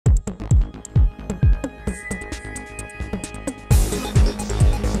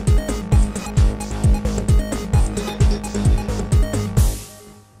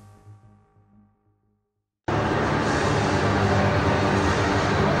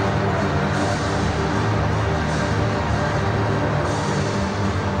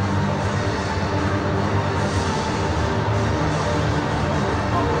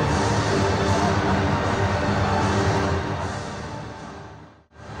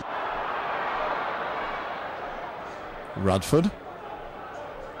Radford.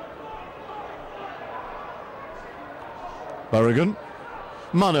 Berrigan.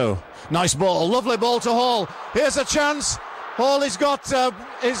 Manu. Nice ball. Lovely ball to Hall. Here's a chance. Hall has got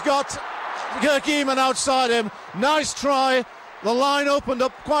Kirkheeman outside him. Nice try. The line opened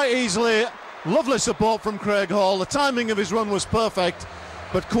up quite easily. Lovely support from Craig Hall. The timing of his run was perfect,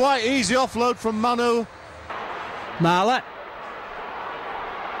 but quite easy offload from Manu. Marlett.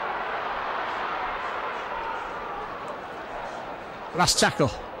 Last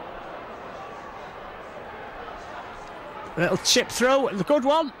tackle. Little chip through, the good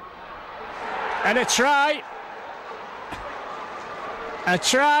one. And a try.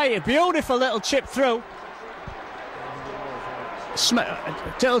 A beautiful little chip through.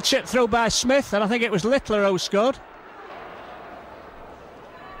 Little chip through by Smith, and I think it was Littler who scored.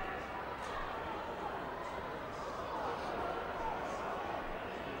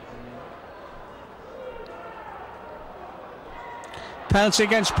 Penalty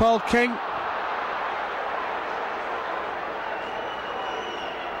against Paul King.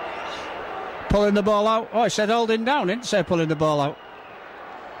 Pulling the ball out. Oh, it said holding down, didn't say pulling the ball out.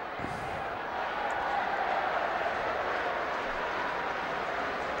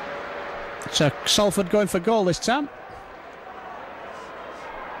 So Salford going for goal this time.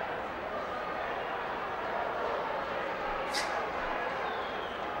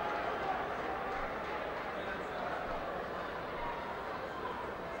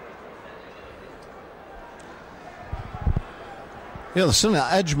 Yeah, there's something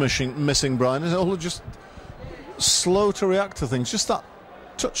that edge missing, Brian. Is all just slow to react to things. Just that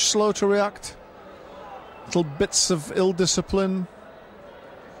touch slow to react. Little bits of ill discipline.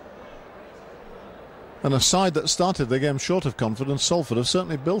 And a side that started the game short of confidence, Salford have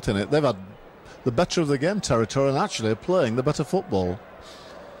certainly built in it. They've had the better of the game territory and actually are playing the better football.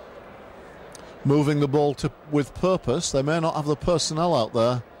 Moving the ball with purpose. They may not have the personnel out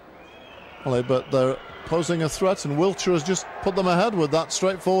there, but they're posing a threat, and Wiltshire has just put them ahead with that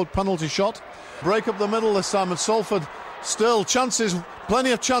straightforward penalty shot. Break up the middle this time, and Salford still chances,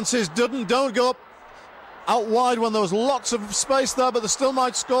 plenty of chances. Don't go up out wide when there was lots of space there, but they still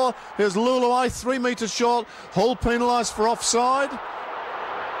might score. Here's Luluai, 3 metres short. Hull penalised for offside.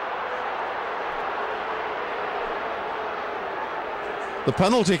 The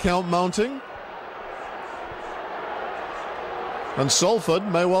penalty count mounting. And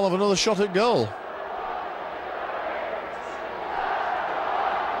Salford may well have another shot at goal.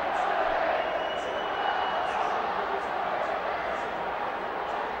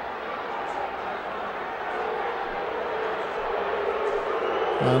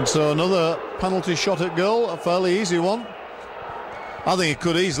 And so another penalty shot at goal, a fairly easy one. I think it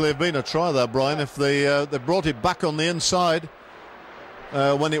could easily have been a try there, Brian, if they brought it back on the inside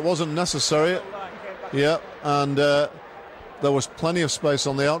when it wasn't necessary. Yeah, and there was plenty of space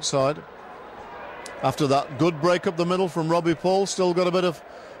on the outside. After that good break up the middle from Robbie Paul, still got a bit of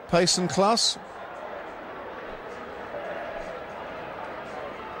pace and class.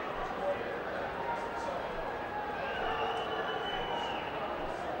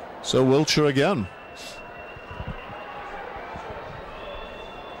 So Wiltshire again.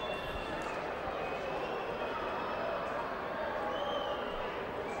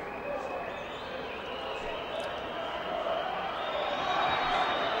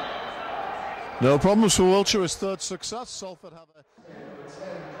 No problems for Wiltshire, his third success.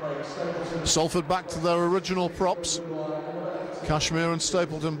 Salford back to their original props. Cashmere and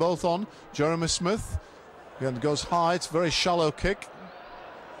Stapleton both on. Jeremy Smith again goes high. It's a very shallow kick.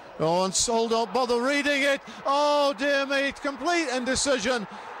 Oh, and Sol don't bother reading it. Oh, dear me, complete indecision.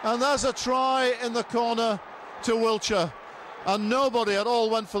 And there's a try in the corner to Wiltshire. And nobody at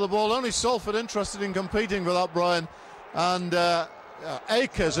all went for the ball. Only Salford interested in competing for that, Brian. And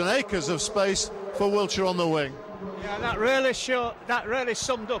acres and acres of space for Wiltshire on the wing. Yeah, that really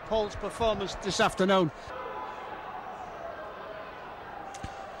summed up Hull's performance this afternoon.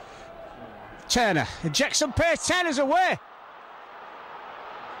 Turner injects some pace. Turner's away.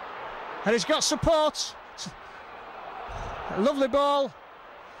 And he's got support. A lovely ball.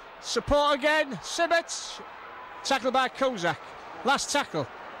 Support again. Sibbett. Tackled by Kozak. Last tackle.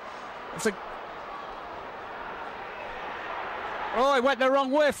 Oh, he went the wrong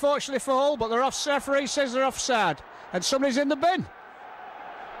way, fortunately for Hull, but the referee says they're offside. And somebody's in the bin.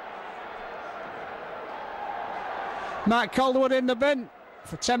 Mark Calderwood in the bin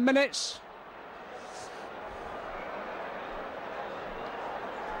for 10 minutes.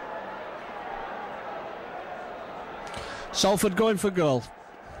 Salford going for goal.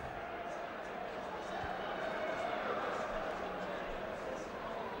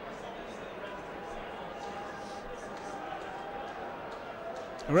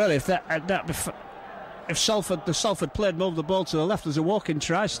 Really, if the Salford played moved the ball to the left, there's a walk-in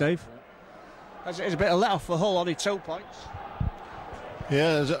try, Steve. It's a bit of let off for Hull, only 2 points.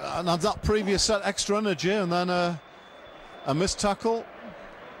 Yeah, and had that previous set extra energy, and then a missed tackle.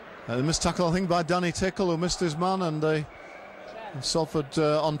 A missed tackle, I think, by Danny Tickle, who missed his man, and Salford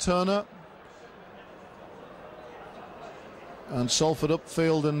on Turner. And Salford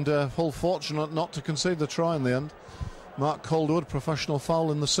upfield, and Hull fortunate not to concede the try in the end. Mark Calderwood, professional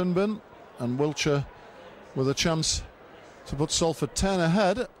foul in the sin bin, and Wiltshire with a chance to put Salford 10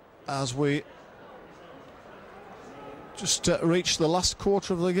 ahead as we just reach the last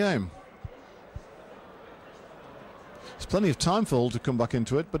quarter of the game. There's plenty of time for Hull to come back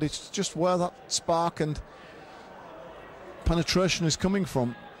into it, but it's just where that spark and penetration is coming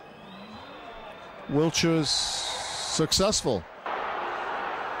from. Wiltshire's successful.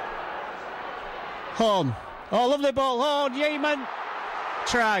 Horn. Oh, lovely ball. Horn, Yeaman.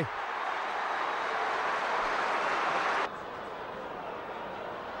 Try.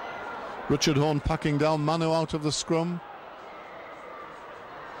 Richard Horn packing down Manu out of the scrum.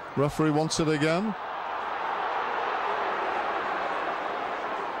 Referee wants it again.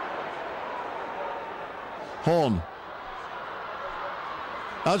 Horn.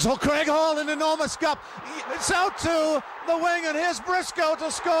 And so Craig Hall, an enormous gap. It's out to the wing, and here's Briscoe to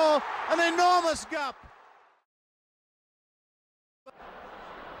score an enormous gap.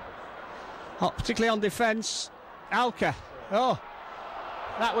 Oh, particularly on defence. Alka. Oh,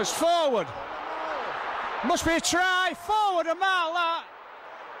 that was forward. Must be a try. Forward a mile.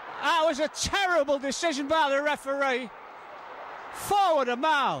 That was a terrible decision by the referee. Forward a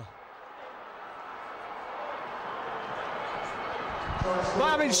mile. But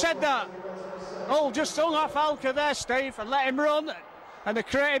having said that, Hull just hung off Alka there, Steve, and let him run, and they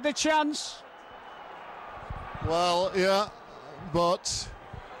created the chance. Well, yeah, but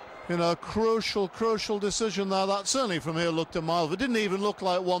you know, crucial decision there. That certainly from here looked a mile. It didn't even look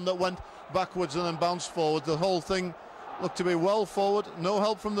like one that went backwards and then bounced forward. The whole thing looked to be well forward. No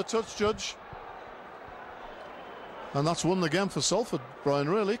help from the touch judge. And that's won the game for Salford, Brian,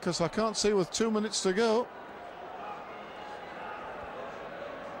 really, because I can't see with 2 minutes to go.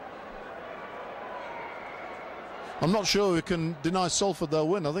 I'm not sure we can deny Salford their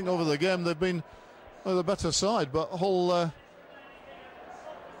win. I think over the game they've been the better side, but Hull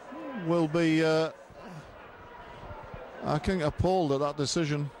will be, I think, appalled at that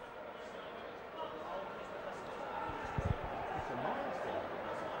decision.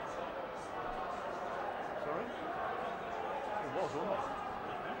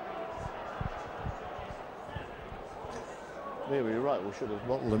 Maybe you're right, we should have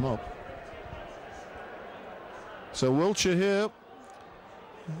bottled him up. So Wiltshire here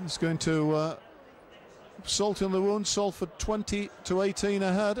is going to salt in the wound. Salford 20-18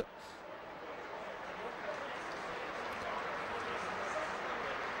 ahead.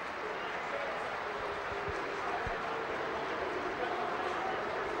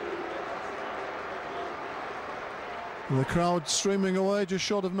 And the crowd streaming away, just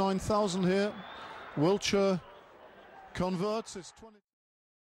short of 9,000 here. Wiltshire converts. It's 20.